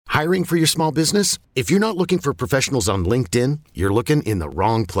Hiring for your small business? If you're not looking for professionals on LinkedIn, you're looking in the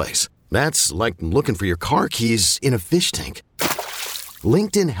wrong place. That's like looking for your car keys in a fish tank.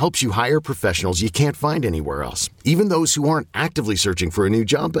 LinkedIn helps you hire professionals you can't find anywhere else, even those who aren't actively searching for a new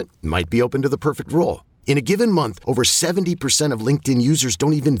job but might be open to the perfect role. In a given month, over 70% of LinkedIn users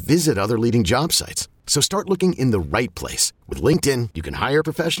don't even visit other leading job sites. So start looking in the right place. With LinkedIn, you can hire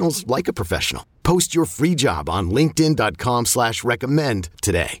professionals like a professional. Post your free job on linkedin.com/recommend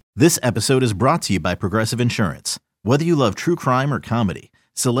today. This episode is brought to you by Progressive Insurance. Whether you love true crime or comedy,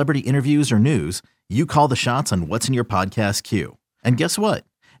 celebrity interviews or news, you call the shots on what's in your podcast queue. And guess what?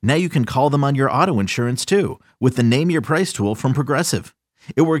 Now you can call them on your auto insurance too with the Name Your Price tool from Progressive.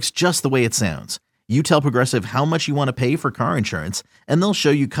 It works just the way it sounds. You tell Progressive how much you want to pay for car insurance, and they'll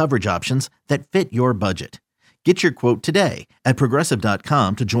show you coverage options that fit your budget. Get your quote today at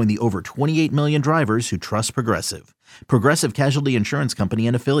Progressive.com to join the over 28 million drivers who trust Progressive. Progressive Casualty Insurance Company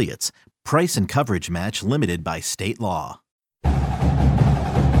and Affiliates. Price and coverage match limited by state law.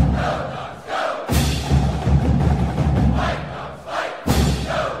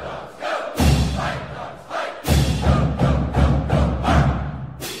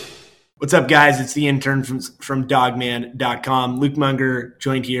 What's up, guys? It's the intern from dogman.com. Luke Munger,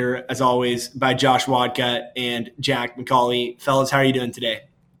 joined here, as always, by Josh Wadka and Jack McCauley. Fellas, how are you doing today?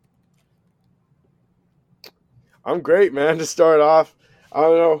 I'm great, man. To start off, I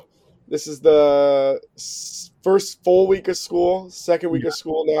don't know. This is the first full week of school, second week of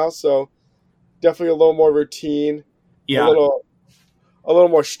school now, so definitely a little more routine. Yeah. A little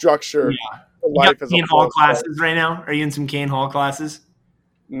more structure. Yeah. Life as Kane Hall classes right now? Are you in some Kane Hall classes?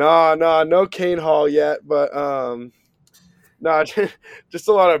 No Kane Hall yet, but just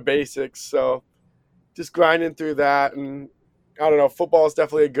a lot of basics. So just grinding through that, and I don't know. Football is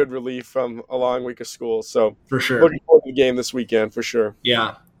definitely a good relief from a long week of school. So for sure, looking forward to the game this weekend for sure.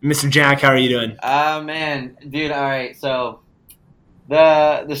 Yeah, Mr. Jack, how are you doing? Man, dude. All right, so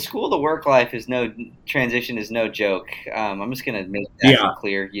the school to work life is no joke. I'm just gonna make that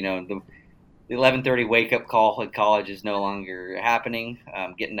clear. You know, the 11:30 wake up call at college is no longer happening.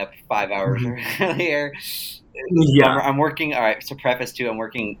 Getting up 5 hours earlier. Yeah, I'm working. All right. So preface too, I'm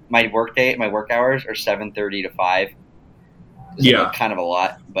working. My work hours are 7:30 to 5. So kind of a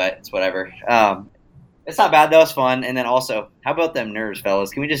lot, but it's whatever. It's not bad though. It's fun. And then also, how about them nerds,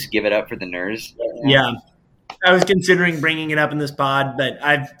 fellas? Can we just give it up for the nerds? Yeah. I was considering bringing it up in this pod, but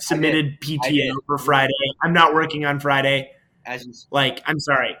I've submitted PTO for Friday. I'm not working on Friday. I'm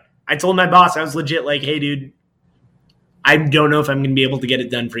sorry. I told my boss, I was legit like, hey, dude, I don't know if I'm going to be able to get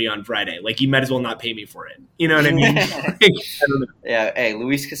it done for you on Friday. Like, you might as well not pay me for it. You know what I mean? I don't know. Yeah. Hey,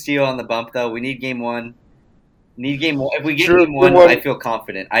 Luis Castillo on the bump, though. We need game one. If we get game one, I feel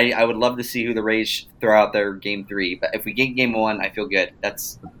confident. I would love to see who the Rays throw out there game 3. But if we get game 1, I feel good.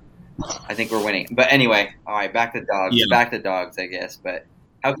 I think we're winning. But anyway, all right, back to dogs. Yeah. Back to dogs, I guess. But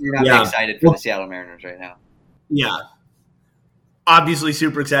how can you not be excited for the Seattle Mariners right now? Yeah. Obviously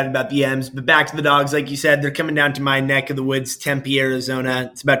super excited about the M's, but back to the dogs. Like you said, they're coming down to my neck of the woods, Tempe, Arizona.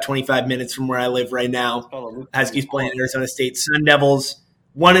 It's about 25 minutes from where I live right now. Huskies playing Arizona State. Sun Devils,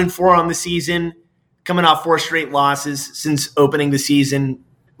 1-4 on the season, coming off 4 straight losses since opening the season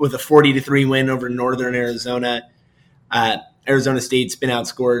with a 40-3 win over Northern Arizona. Arizona State's been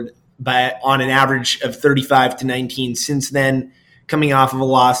outscored on an average of 35-19 since then, coming off of a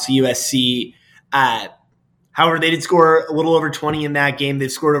loss to USC. However, they did score a little over 20 in that game.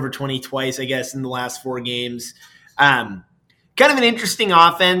 They've scored over 20 twice, I guess, in the last 4 games. Kind of an interesting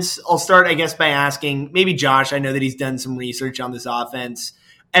offense. I'll start, I guess, by asking maybe Josh. I know that he's done some research on this offense.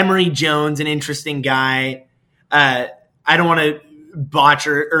 Emory Jones, an interesting guy. I don't want to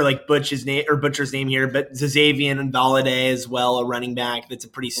butcher's name here, but Xavier and Valladay as well, a running back that's a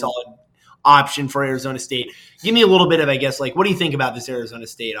pretty solid option for Arizona State. Give me a little bit of, I guess, like, what do you think about this Arizona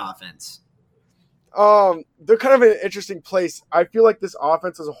State offense? They're kind of in an interesting place. I feel like this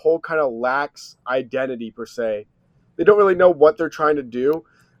offense as a whole kind of lacks identity per se. They don't really know what they're trying to do.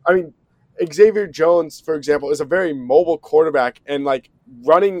 I mean, Xavier Jones, for example, is a very mobile quarterback, and like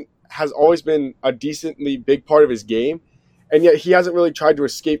running has always been a decently big part of his game, and yet he hasn't really tried to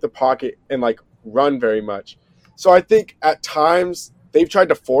escape the pocket and like run very much. So I think at times they've tried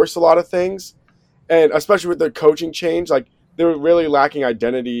to force a lot of things, and especially with their coaching change, like they're really lacking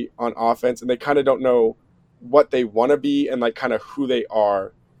identity on offense, and they kind of don't know what they want to be and like kind of who they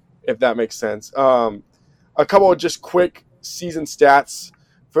are, if that makes sense. A couple of just quick season stats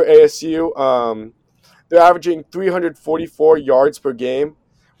for ASU. They're averaging 344 yards per game,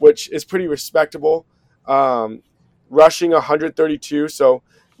 which is pretty respectable. Rushing 132. So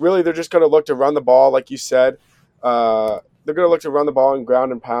really they're just going to look to run the ball, like you said. they're going to look to run the ball and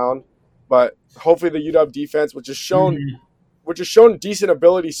ground and pound. But hopefully the UW defense, which has shown decent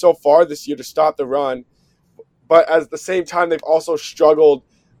ability so far this year to stop the run, but at the same time they've also struggled,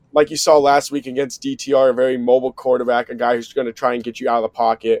 like you saw last week against DTR, a very mobile quarterback, a guy who's going to try and get you out of the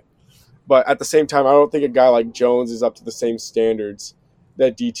pocket. But at the same time, I don't think a guy like Jones is up to the same standards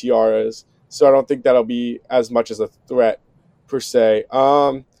that DTR is. So I don't think that'll be as much as a threat per se.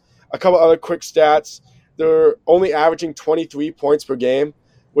 A couple other quick stats. They're only averaging 23 points per game,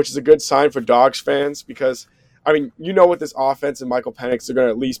 which is a good sign for Dogs fans because, I mean, with this offense and Michael Penix, they're going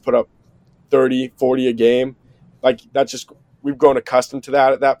to at least put up 30, 40 a game. Like, that's just – we've grown accustomed to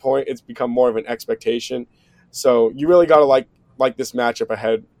that at that point. It's become more of an expectation. So you really got to like this matchup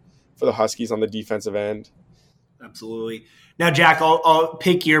ahead for the Huskies on the defensive end. Absolutely. Now, Jack, I'll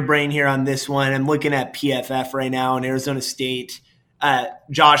pick your brain here on this one. I'm looking at PFF right now in Arizona State.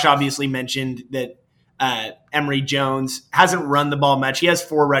 Josh obviously mentioned that Emory Jones hasn't run the ball much. He has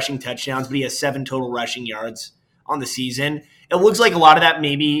 4 rushing touchdowns, but he has 7 total rushing yards on the season. It looks like a lot of that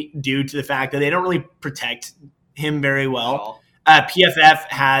may be due to the fact that they don't really protect him very well. PFF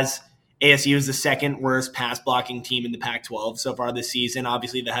has ASU as the second worst pass blocking team in the Pac-12 so far this season.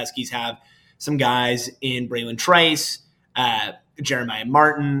 Obviously, the Huskies have some guys in Braylon Trice, Jeremiah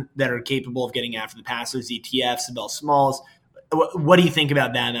Martin that are capable of getting after the passer, ZTF, Sabell Smalls. What do you think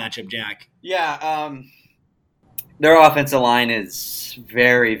about that matchup, Jack? Yeah, their offensive line is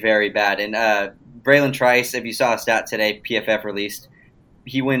very, very bad. And Braylon Trice, if you saw a stat today, PFF released,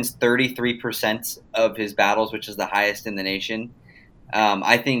 he wins 33% of his battles, which is the highest in the nation.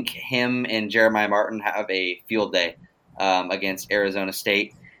 I think him and Jeremiah Martin have a field day against Arizona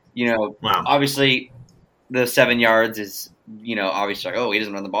State. Obviously the 7 yards is, obviously, he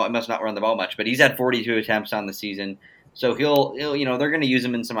doesn't run the ball. He must not run the ball much, but he's had 42 attempts on the season. So he'll they're going to use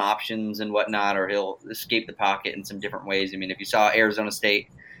him in some options and whatnot, or he'll escape the pocket in some different ways. I mean, if you saw Arizona State,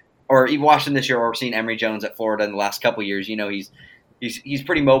 or you've watched him this year, or seen Emory Jones at Florida in the last couple of years, he's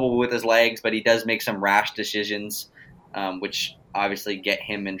pretty mobile with his legs, but he does make some rash decisions, which obviously get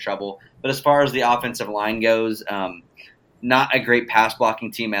him in trouble. But as far as the offensive line goes, not a great pass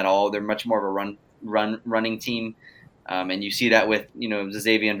blocking team at all. They're much more of a running team, and you see that with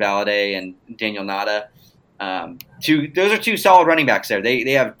Xavier Valade and Daniel Nada. Those are 2 solid running backs there.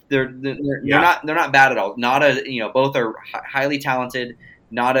 They're not bad at all. Nada, both are highly talented.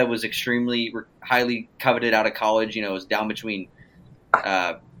 Nada was extremely highly coveted out of college. Was down between,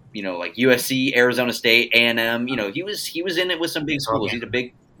 like USC, Arizona State, A&M. He was in it with some big schools. He's a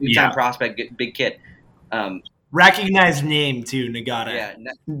big time prospect, big kid. Recognized name too, Nagata,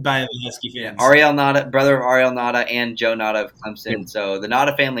 by the Husky fans. Ariel Nada, brother of Ariel Nada and Joe Nada of Clemson. So the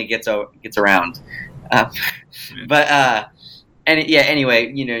Nada family gets around.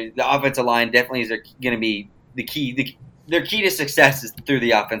 Anyway, the offensive line definitely is going to be the key. Their key to success is through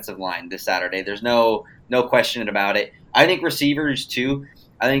the offensive line this Saturday. There's no question about it. I think receivers too.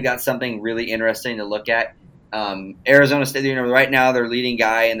 I think that's something really interesting to look at. Arizona State, right now their leading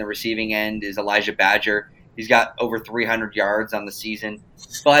guy in the receiving end is Elijah Badger. He's got over 300 yards on the season.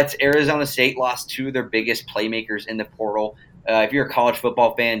 But Arizona State lost 2 of their biggest playmakers in the portal. If you're a college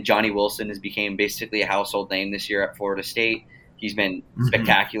football fan, Johnny Wilson has become basically a household name this year at Florida State. He's been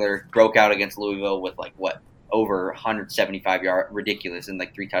spectacular. Broke out against Louisville with over 175 yards, ridiculous, and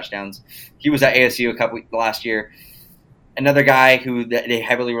 3 touchdowns. He was at ASU last year. Another guy who they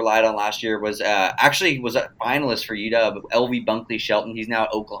heavily relied on last year was actually was a finalist for UW, LV Bunkley Shelton. He's now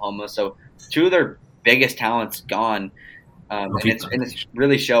at Oklahoma. So 2 of their biggest talents gone, and it's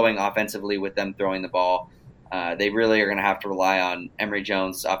really showing offensively with them throwing the ball. They really are going to have to rely on Emory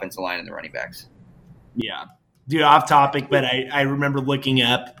Jones' offensive line and the running backs. Yeah. Dude, off topic, but I remember looking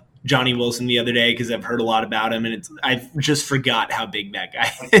up Johnny Wilson the other day because I've heard a lot about him, and I just forgot how big that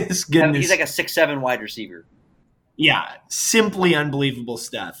guy is. Goodness. He's like a 6'7" wide receiver. Yeah, simply unbelievable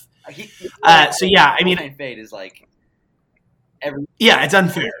stuff. Fade is it's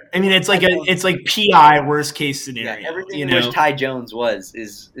unfair. I mean, it's like PI worst case scenario. Yeah, everything which Ty Jones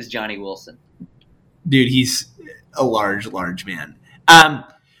is Johnny Wilson. Dude, he's a large man.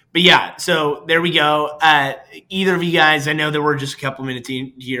 But yeah, so there we go. Either of you guys, I know there were just a couple minutes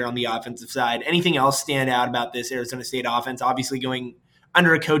here on the offensive side. Anything else stand out about this Arizona State offense? Obviously going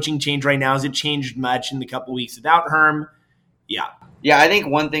under a coaching change right now. Has it changed much in the couple weeks without Herm? Yeah. Yeah, I think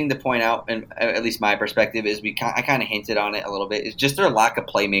one thing to point out, and at least my perspective, is I kind of hinted on it a little bit, is just their lack of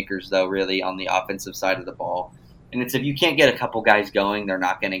playmakers, though, really, on the offensive side of the ball. And it's if you can't get a couple guys going, they're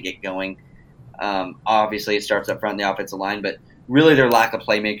not going to get going. Obviously, it starts up front in the offensive line, but really their lack of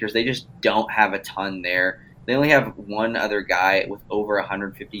playmakers, they just don't have a ton there. They only have one other guy with over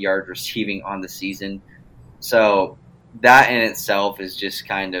 150 yards receiving on the season. So that in itself is just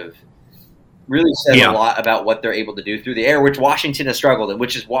kind of really says a lot about what they're able to do through the air, which Washington has struggled in,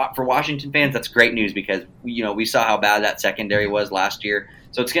 which is for Washington fans, that's great news because, we saw how bad that secondary was last year.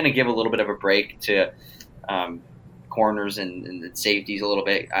 So it's going to give a little bit of a break to corners and safeties a little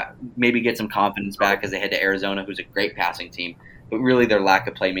bit, maybe get some confidence back as they head to Arizona, who's a great passing team, but really their lack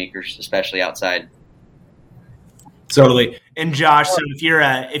of playmakers, especially outside. Totally. And Josh, so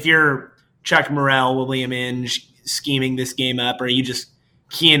if you're Chuck Morrell, William Inge scheming this game up, or are you just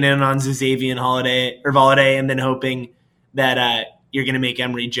keying in on Xavier Valladay and then hoping that you're going to make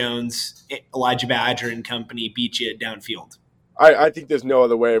Emory Jones, Elijah Badger and company beat you downfield? I think there's no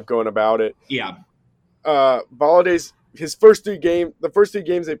other way of going about it. Yeah. Valladay's the first 3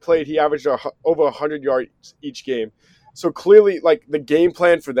 games they played, he averaged over 100 yards each game. So clearly, like, the game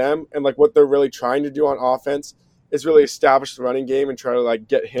plan for them and like what they're really trying to do on offense is really establish the running game and try to like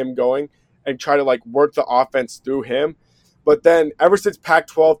get him going and try to like work the offense through him. But then ever since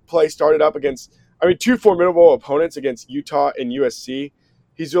Pac-12 play started up against, 2 formidable opponents against Utah and USC,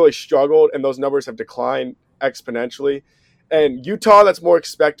 he's really struggled, and those numbers have declined exponentially. And Utah, that's more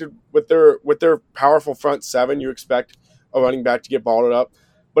expected with their powerful front 7. You expect a running back to get balled up.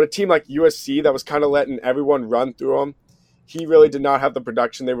 But a team like USC that was kind of letting everyone run through him, he really did not have the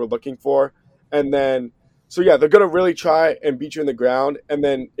production they were looking for. And then, so yeah, they're going to really try and beat you in the ground. And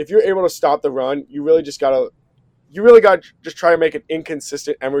then if you're able to stop the run, you really got to just try to make an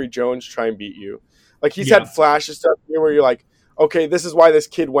inconsistent Emory Jones try and beat you. Like, he's had flashes stuff here where you're like, okay, this is why this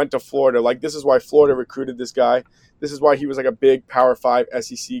kid went to Florida. Like, this is why Florida recruited this guy. This is why he was like a big Power 5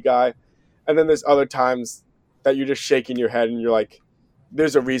 SEC guy. And then there's other times that you're just shaking your head and you're like,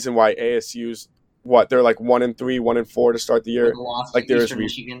 there's a reason why ASU's they're like 1-3, 1-4 to start the year. Like, there's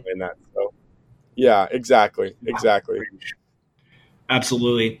reason in that. So, yeah, exactly.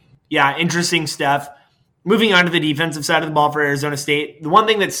 Absolutely. Yeah, interesting stuff. Moving on to the defensive side of the ball for Arizona State, the one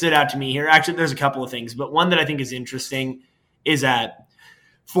thing that stood out to me here, actually there's a couple of things, but one that I think is interesting is that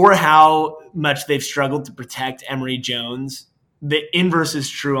for how much they've struggled to protect Emory Jones, the inverse is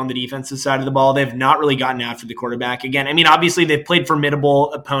true on the defensive side of the ball. They've not really gotten after the quarterback. Again, obviously they've played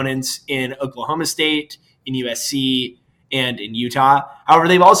formidable opponents in Oklahoma State, in USC, and in Utah. However,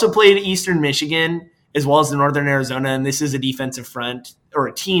 they've also played Eastern Michigan as well as the Northern Arizona, and this is a defensive front or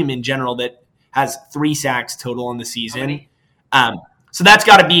a team in general that has 3 sacks total on the season. So that's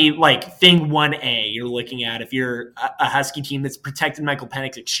got to be like thing 1A you're looking at. If you're a Husky team that's protected Michael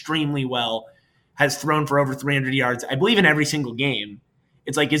Penix extremely well, has thrown for over 300 yards, I believe in every single game.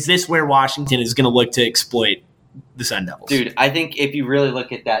 It's like, is this where Washington is going to look to exploit the Sun Devils? Dude, I think if you really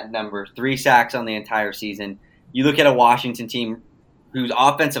look at that number, 3 sacks on the entire season, you look at a Washington team whose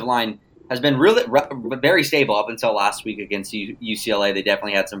offensive line has been really very stable up until last week against UCLA. They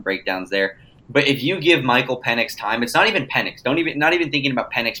definitely had some breakdowns there. But if you give Michael Penix time, it's not even Penix. Not even thinking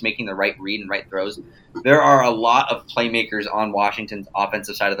about Penix making the right read and right throws. There are a lot of playmakers on Washington's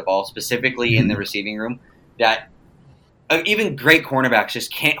offensive side of the ball, specifically in the receiving room, that even great cornerbacks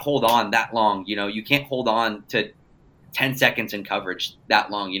just can't hold on that long. You can't hold on to 10 seconds in coverage that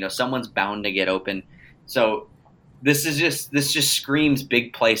long. Someone's bound to get open. So this just screams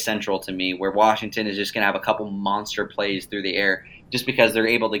big play central to me, where Washington is just going to have a couple monster plays through the air, just because they're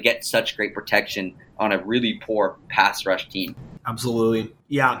able to get such great protection on a really poor pass rush team. Absolutely.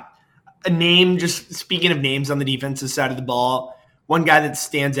 Yeah. A name, just speaking of names on the defensive side of the ball, one guy that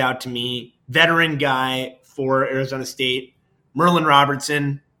stands out to me, veteran guy for Arizona State, Merlin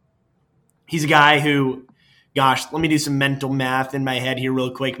Robertson. He's a guy who, gosh, let me do some mental math in my head here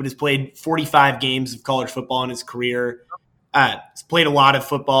real quick, but has played 45 games of college football in his career. He's played a lot of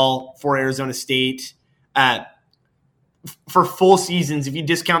football for Arizona State. For full seasons, if you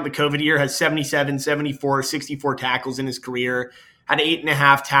discount the COVID year, has 77, 74, 64 tackles in his career, had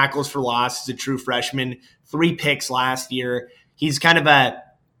 8.5 tackles for loss as a true freshman, 3 picks last year. He's kind of I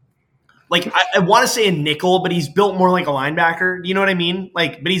want to say a nickel, but he's built more like a linebacker. Do you know what I mean?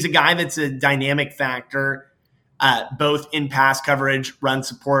 But he's a guy that's a dynamic factor, both in pass coverage, run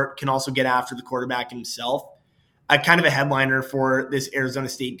support, can also get after the quarterback himself. Kind of a headliner for this Arizona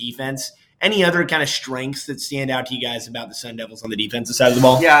State defense. Any other kind of strengths that stand out to you guys about the Sun Devils on the defensive side of the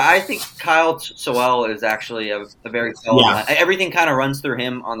ball? Yeah, I think Kyle Sowell is actually a very solid line. Everything kind of runs through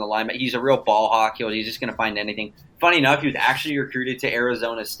him on the line. He's a real ball hawk. He's just going to find anything. Funny enough, he was actually recruited to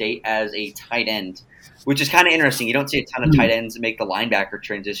Arizona State as a tight end, which is kind of interesting. You don't see a ton of tight ends make the linebacker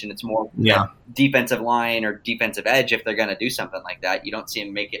transition. It's more defensive line or defensive edge if they're going to do something like that. You don't see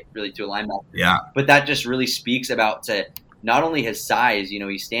him make it really to a linebacker. Yeah. But that just really speaks about not only his size,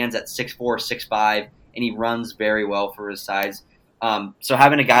 he stands at 6'4", 6'5", and he runs very well for his size. So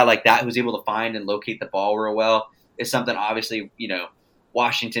having a guy like that who's able to find and locate the ball real well is something obviously,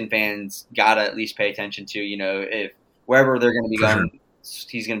 Washington fans got to at least pay attention to. If wherever they're going to be going,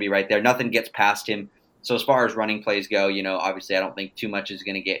 he's going to be right there. Nothing gets past him. So as far as running plays go, obviously I don't think too much is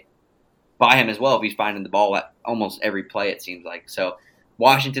going to get by him as well if he's finding the ball at almost every play, it seems like. So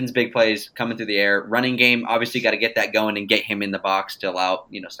Washington's big plays coming through the air. Running game, obviously got to get that going and get him in the box to allow,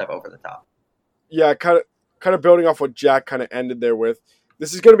 stuff over the top. Yeah, kind of building off what Jack kind of ended there with.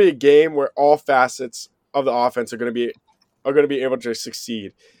 This is going to be a game where all facets of the offense are going to be able to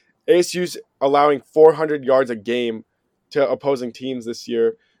succeed. ASU's allowing 400 yards a game to opposing teams this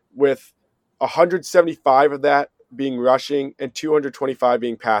year, with 175 of that being rushing and 225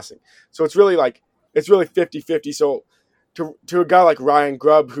 being passing. So it's really 50-50. So to a guy like Ryan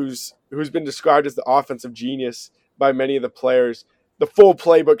Grubb, who's been described as the offensive genius by many of the players, the full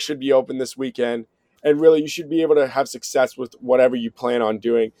playbook should be open this weekend. And really, you should be able to have success with whatever you plan on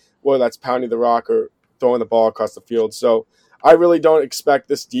doing, whether that's pounding the rock or throwing the ball across the field. So I really don't expect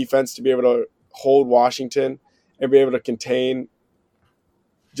this defense to be able to hold Washington and be able to contain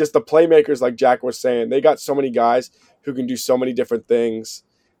just the playmakers like Jack was saying. They got so many guys who can do so many different things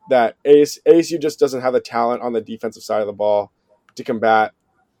that ASU just doesn't have the talent on the defensive side of the ball to combat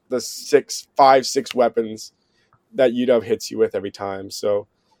the 5-6 weapons that UW hits you with every time. So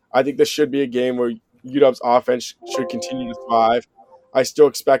I think this should be a game where UW's offense should continue to thrive. I still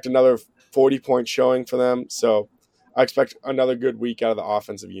expect another 40-point showing for them. So I expect another good week out of the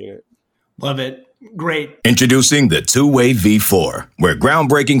offensive unit. Love it. Great. Introducing the Two-Way V4, where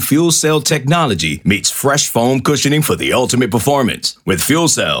groundbreaking fuel cell technology meets fresh foam cushioning for the ultimate performance. With Fuel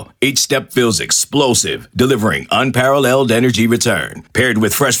Cell, each step feels explosive, delivering unparalleled energy return. Paired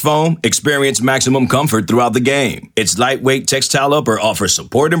with fresh foam, experience maximum comfort throughout the game. Its lightweight textile upper offers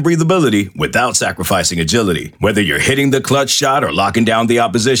support and breathability without sacrificing agility. Whether you're hitting the clutch shot or locking down the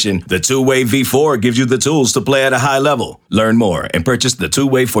opposition, the Two-Way V4 gives you the tools to play at a high level. Learn more and purchase the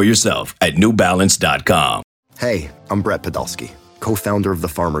Two-Way for yourself at NewBalance.com. Hey, I'm Brett Podolsky, co-founder of The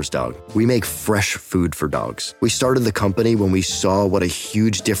Farmer's Dog. We make fresh food for dogs. We started the company when we saw what a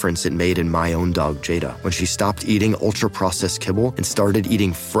huge difference it made in my own dog, Jada, when she stopped eating ultra-processed kibble and started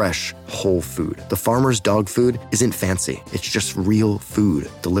eating fresh, whole food. The Farmer's Dog food isn't fancy. It's just real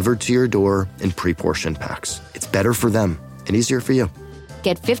food delivered to your door in pre-portioned packs. It's better for them and easier for you.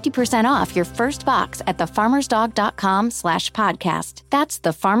 Get 50% off your first box at thefarmersdog.com/podcast. That's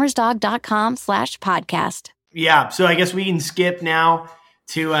thefarmersdog.com/podcast. Yeah, so I guess we can skip now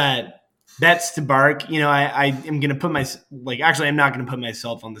to bets to bark. I am going to put I'm not going to put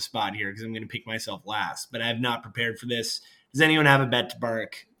myself on the spot here because I'm going to pick myself last, but I have not prepared for this. Does anyone have a bet to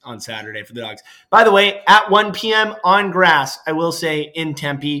bark on Saturday for the Dogs? By the way, at 1 p.m. on grass, I will say in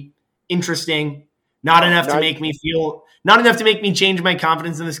Tempe, interesting. Not enough to make me change my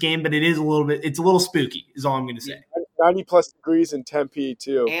confidence in this game, but it's a little spooky is all I'm going to say. 90 plus degrees in Tempe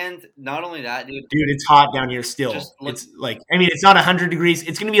too. And not only that, dude, it's hot down here still. It's not 100 degrees.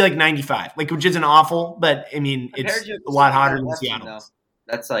 It's going to be like 95, which isn't awful, but it's a lot hotter than Seattle.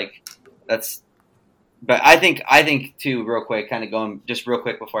 But I think too, real quick, kind of going just real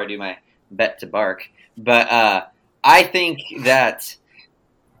quick before I do my bet to bark. But I think that,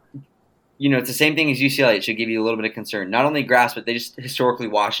 it's the same thing as UCLA. It should give you a little bit of concern. Not only grass, but historically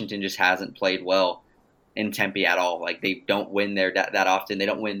Washington just hasn't played well in Tempe at all. They don't win there that often. They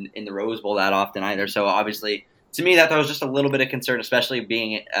don't win in the Rose Bowl that often either. So obviously, to me, that was just a little bit of concern, especially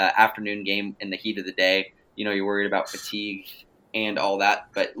being an afternoon game in the heat of the day. You're worried about fatigue and all that.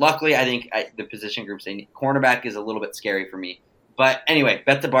 But luckily, I think the position group saying cornerback is a little bit scary for me. But anyway,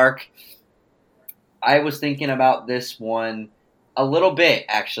 bet to bark. I was thinking about this one a little bit,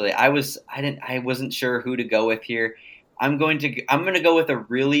 actually. I wasn't sure who to go with here. I'm going to go with a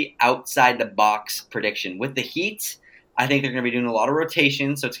really outside the box prediction. With the Heat, I think they're going to be doing a lot of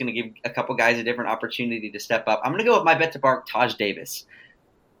rotation, so it's going to give a couple guys a different opportunity to step up. I'm going to go with my bet to bark, Taj Davis.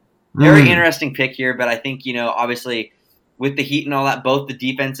 Very interesting pick here, but I think, obviously with the Heat and all that, both the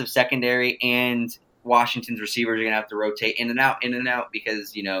defensive secondary and Washington's receivers are going to have to rotate in and out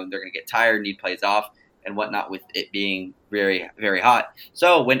because, they're going to get tired, need plays off and whatnot with it being very, very hot.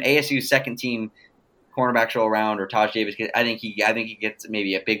 So when ASU's second team cornerbacks roll around or Taj Davis, I think he gets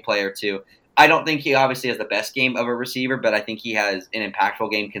maybe a big play or two. I don't think he obviously has the best game of a receiver, but I think he has an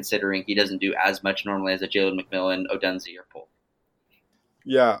impactful game considering he doesn't do as much normally as a Jalen McMillan, Odunze, or Poole.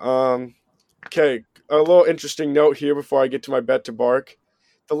 Yeah. Okay. A little interesting note here before I get to my bet to bark.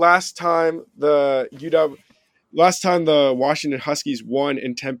 The last time the Washington Huskies won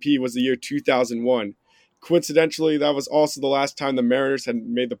in Tempe was the year 2001. Coincidentally, that was also the last time the Mariners had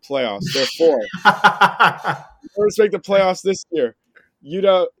made the playoffs. Therefore, the Mariners make the playoffs this year.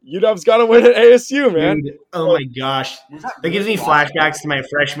 UW's got to win at ASU, man. Dude, oh my gosh, that gives me flashbacks to my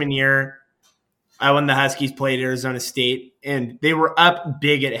freshman year. When the Huskies played Arizona State, and they were up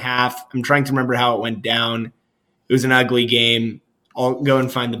big at half. I'm trying to remember how it went down. It was an ugly game. I'll go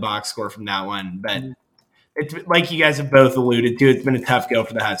and find the box score from that one. But it's like you guys have both alluded to, it's been a tough go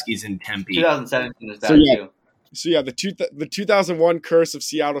for the Huskies in Tempe. 2017 was bad too. So yeah, the 2001 curse of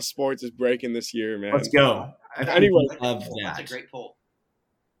Seattle sports is breaking this year, man. Let's go. Anyway, love that. That's a great poll.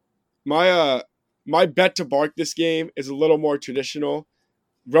 My bet to bark this game is a little more traditional.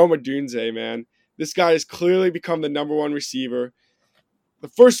 Rome Odunze, man. This guy has clearly become the number one receiver. The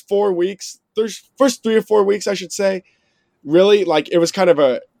first 3 or 4 weeks, I should say, really, like, it was kind of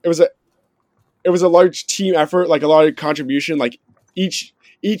a large team effort, like a lot of contribution. Like each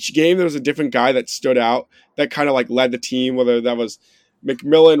game, there was a different guy that stood out that kind of like led the team. Whether that was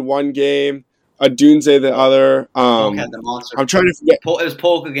McMillan one game, Odunze the other. Polk had the monster. I'm trying to forget. It was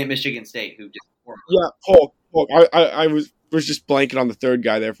Polk against Michigan State who just. Yeah, Polk. I was just blanking on the third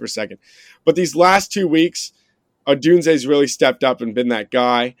guy there for a second. But these last 2 weeks, Odunze's really stepped up and been that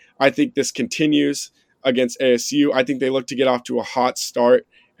guy. I think this continues against ASU. I think they look to get off to a hot start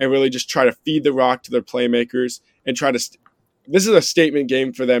and really just try to feed the rock to their playmakers and try to this is a statement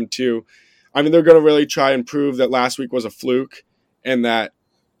game for them too. I mean, they're going to really try and prove that last week was a fluke and that,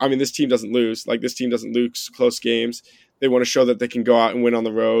 I mean, this team doesn't lose. Like, this team doesn't lose close games. They want to show that they can go out and win on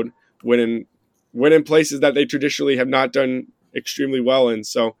the road, win in places that they traditionally have not done extremely well in.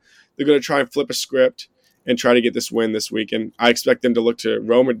 So they're going to try and flip a script and try to get this win this week. And I expect them to look to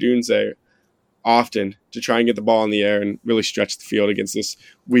Rome Odunze often to try and get the ball in the air and really stretch the field against this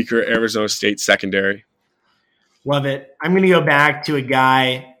weaker Arizona State secondary. Love it. I'm going to go back to a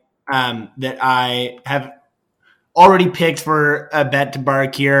guy that I have already picked for a bet to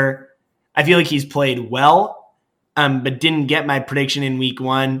bark here. I feel like he's played well, but didn't get my prediction in week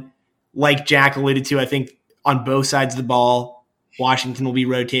one. Like Jack alluded to, I think on both sides of the ball, Washington will be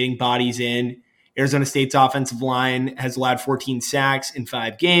rotating bodies in. Arizona State's offensive line has allowed 14 sacks in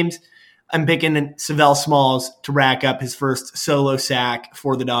 5 games. I'm picking Savell Smalls to rack up his first solo sack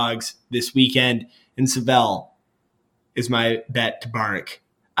for the Dogs this weekend, and Savell is my bet to bark.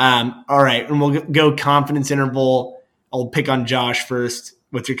 All right, and we'll go confidence interval. I'll pick on Josh first.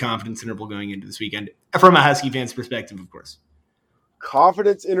 What's your confidence interval going into this weekend? From a Husky fan's perspective, of course.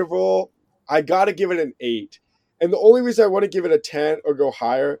 Confidence interval, I got to give it an 8. And the only reason I want to give it a 10 or go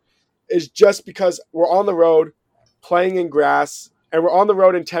higher is just because we're on the road playing in grass, and we're on the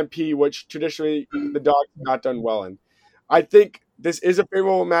road in Tempe, which traditionally the Dogs have not done well in. I think this is a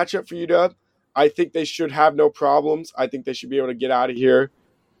favorable matchup for UW. I think they should have no problems. I think they should be able to get out of here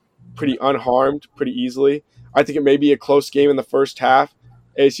pretty unharmed, pretty easily. I think it may be a close game in the first half.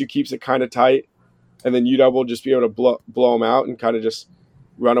 ASU keeps it kind of tight, and then UW will just be able to blow them out and kind of just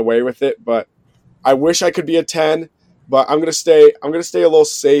run away with it. But I wish I could be a 10, but I'm gonna stay a little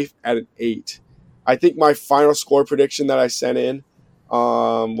safe at an 8. I think my final score prediction that I sent in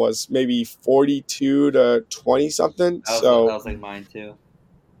was maybe 42-20 something. That was like mine too.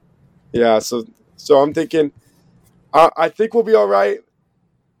 Yeah, so I'm thinking, I think we'll be all right.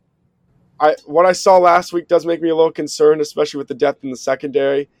 What I saw last week does make me a little concerned, especially with the depth in the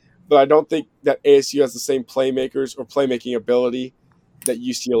secondary. But I don't think that ASU has the same playmakers or playmaking ability that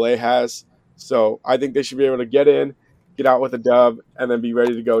UCLA has. So I think they should be able to get out with a dub, and then be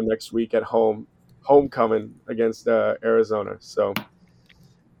ready to go next week at homecoming against Arizona. So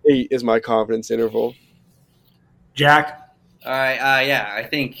 8 is my confidence interval. Jack? All right. Yeah, I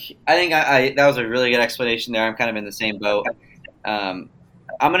think that was a really good explanation there. I'm kind of in the same boat.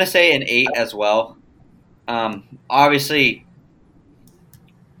 I'm going to say an 8 as well. Obviously,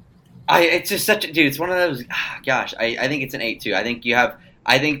 it's just such a – dude, it's one of those – gosh, I think it's an 8 too. I think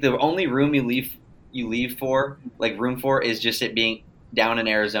the only room you leave for, like room for, is just it being down in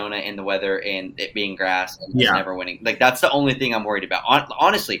Arizona in the weather and it being grass and never winning. Like, that's the only thing I'm worried about.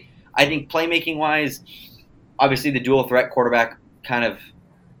 Honestly, I think playmaking-wise, obviously the dual threat quarterback kind of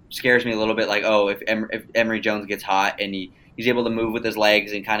scares me a little bit. Like, if Emory Jones gets hot and he's able to move with his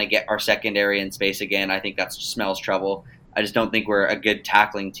legs and kind of get our secondary in space again, I think that smells trouble. I just don't think we're a good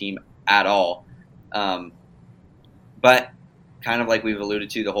tackling team at all. But kind of like we've alluded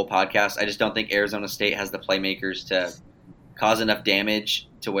to the whole podcast, I just don't think Arizona State has the playmakers to cause enough damage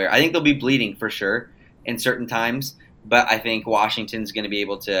to where I think they'll be bleeding for sure in certain times. But I think Washington's going to be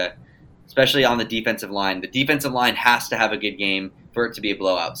able to, especially on the defensive line. The defensive line has to have a good game for it to be a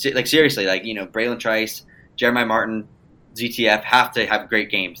blowout. Like, seriously, like, Braylon Trice, Jeremiah Martin, ZTF have to have great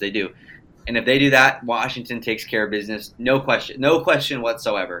games. They do. And if they do that, Washington takes care of business. No question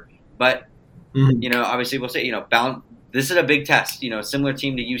whatsoever. But, obviously we'll say, this is a big test. Similar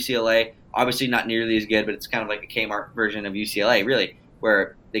team to UCLA. Obviously not nearly as good, but it's kind of like a Kmart version of UCLA, really,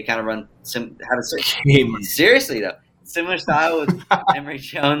 where they kind of run seriously though, similar style with Emory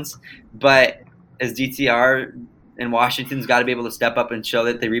Jones, but as DTR and Washington's got to be able to step up and show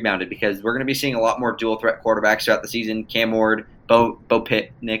that they rebounded, because we're going to be seeing a lot more dual threat quarterbacks throughout the season. Cam Ward, Bo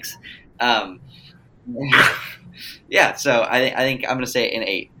Pitt, Nix. Yeah, so I think I'm going to say an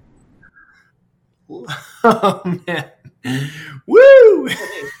 8. Oh man, woo!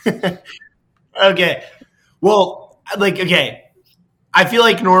 Okay, well, okay. I feel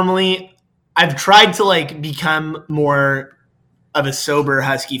like normally I've tried to become more of a sober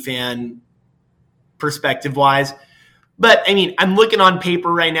Husky fan perspective wise. But I mean, I'm looking on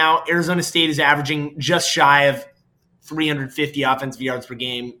paper right now. Arizona State is averaging just shy of 350 offensive yards per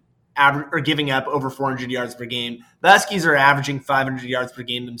game, or giving up over 400 yards per game. The Huskies are averaging 500 yards per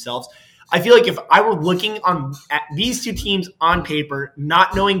game themselves. I feel like if I were looking at these two teams on paper,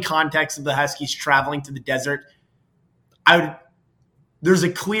 not knowing context of the Huskies traveling to the desert, there's a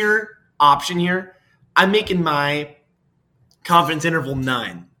clear option here. I'm making my confidence interval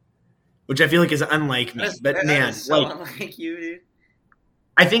 9, which I feel like is unlike me. But man, so unlike you, dude.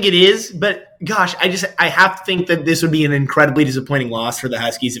 I think it is, but gosh, I have to think that this would be an incredibly disappointing loss for the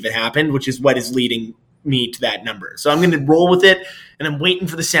Huskies if it happened, which is what is leading me to that number. So I'm going to roll with it, and I'm waiting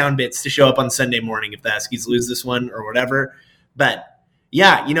for the sound bits to show up on Sunday morning if the Huskies lose this one or whatever. But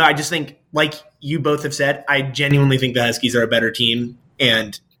yeah, I just think, like you both have said, I genuinely think the Huskies are a better team.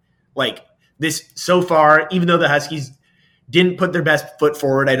 And this so far, even though the Huskies didn't put their best foot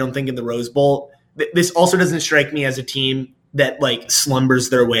forward, I don't think, in the Rose Bowl, this also doesn't strike me as a team that slumbers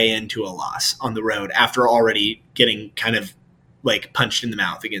their way into a loss on the road after already getting kind of punched in the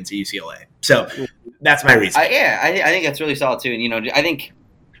mouth against UCLA. So that's my reason. I think that's really solid too. And I think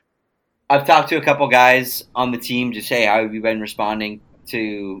I've talked to a couple guys on the team to say how have you been responding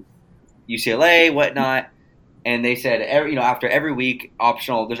to UCLA, whatnot, and they said after every week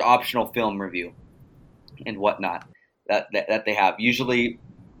there's optional film review and whatnot that they have. Usually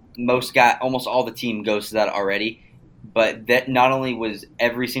almost all the team goes to that already. But that not only was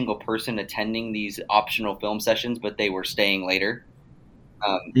every single person attending these optional film sessions, but they were staying later,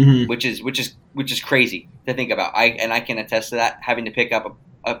 which is crazy to think about. I can attest to that. Having to pick up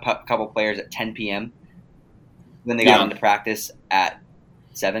a couple players at 10 p.m. when they got into practice at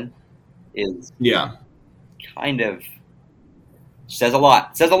 7 is kind of says a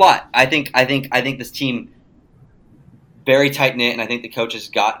lot. Says a lot. I think this team very tight knit, and I think the coaches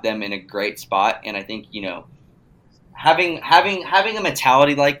got them in a great spot. And I think Having a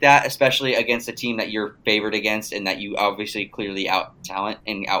mentality like that, especially against a team that you're favored against and that you obviously clearly out talent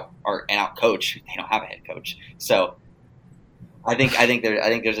and out coach, they don't have a head coach. So I think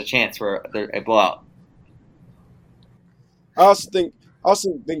there's a chance for a blowout. I also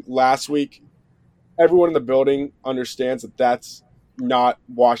think last week everyone in the building understands that that's not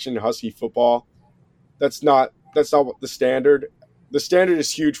Washington Husky football. That's not what the standard. The standard is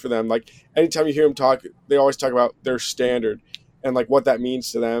huge for them. Anytime you hear them talk, they always talk about their standard and what that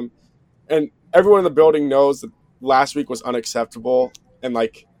means to them. And everyone in the building knows that last week was unacceptable and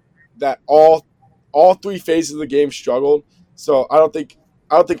that all 3 phases of the game struggled. So I don't think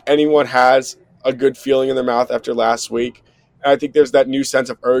anyone has a good feeling in their mouth after last week. And I think there's that new sense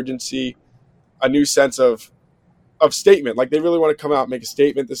of urgency, a new sense of statement. They really want to come out and make a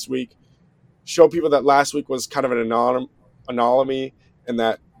statement this week, show people that last week was kind of an anomaly and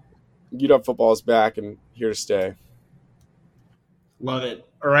that UW football is back and here to stay. Love it.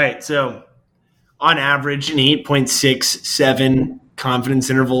 All right. So on average, an 8.67 confidence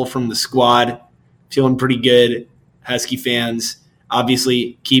interval from the squad. Feeling pretty good. Husky fans,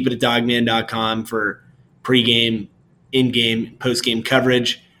 obviously keep it at dogman.com for pregame, in-game, post-game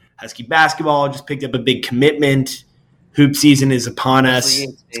coverage. Husky basketball just picked up a big commitment. Hoop season is upon us.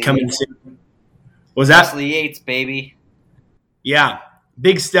 It's coming soon. What was that? Wesley Yates, baby. Yeah,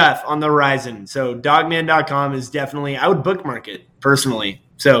 big stuff on the horizon. So dogman.com is definitely, I would bookmark it personally.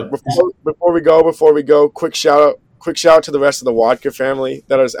 So before we go, quick shout out to the rest of the Wadka family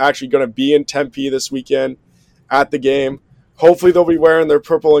that is actually going to be in Tempe this weekend at the game. Hopefully they'll be wearing their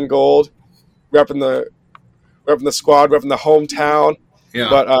purple and gold, repping the squad, repping the hometown. Yeah.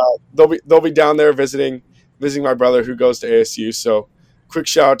 But they'll be down there visiting my brother who goes to ASU. So quick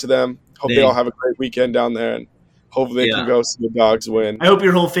shout out to them. Hope they all have a great weekend down there, and hopefully they can go see the Dogs win. I hope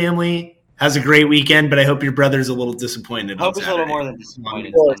your whole family has a great weekend, but I hope your brother's a little disappointed. I hope it's a little more than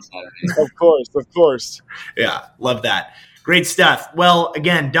disappointed. Of course. Yeah, love that. Great stuff. Well,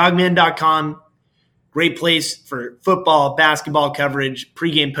 again, dogman.com, great place for football, basketball coverage,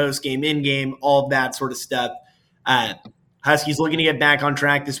 pregame, postgame, in-game, all of that sort of stuff. Huskies looking to get back on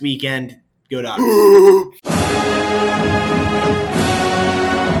track this weekend. Go Dogs.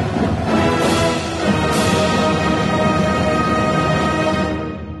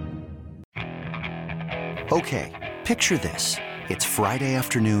 Okay, picture this. It's Friday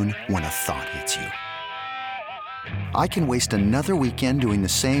afternoon when a thought hits you. I can waste another weekend doing the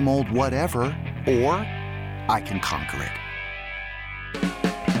same old whatever, or I can conquer it.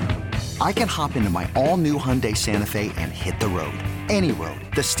 I can hop into my all-new Hyundai Santa Fe and hit the road. Any road.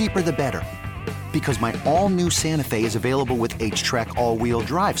 The steeper, the better. Because my all-new Santa Fe is available with H-Track all-wheel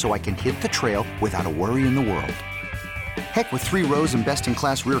drive, so I can hit the trail without a worry in the world. Heck, with 3 rows and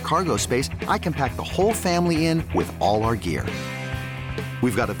best-in-class rear cargo space, I can pack the whole family in with all our gear.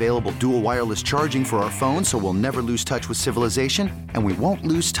 We've got available dual wireless charging for our phones, so we'll never lose touch with civilization, and we won't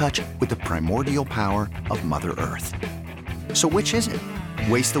lose touch with the primordial power of Mother Earth. So which is it?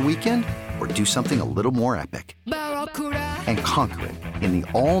 Waste the weekend or do something a little more epic? And conquer it in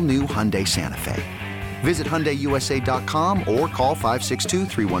the all-new Hyundai Santa Fe. Visit HyundaiUSA.com or call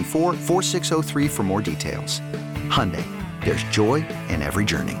 562-314-4603 for more details. Hyundai, there's joy in every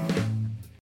journey.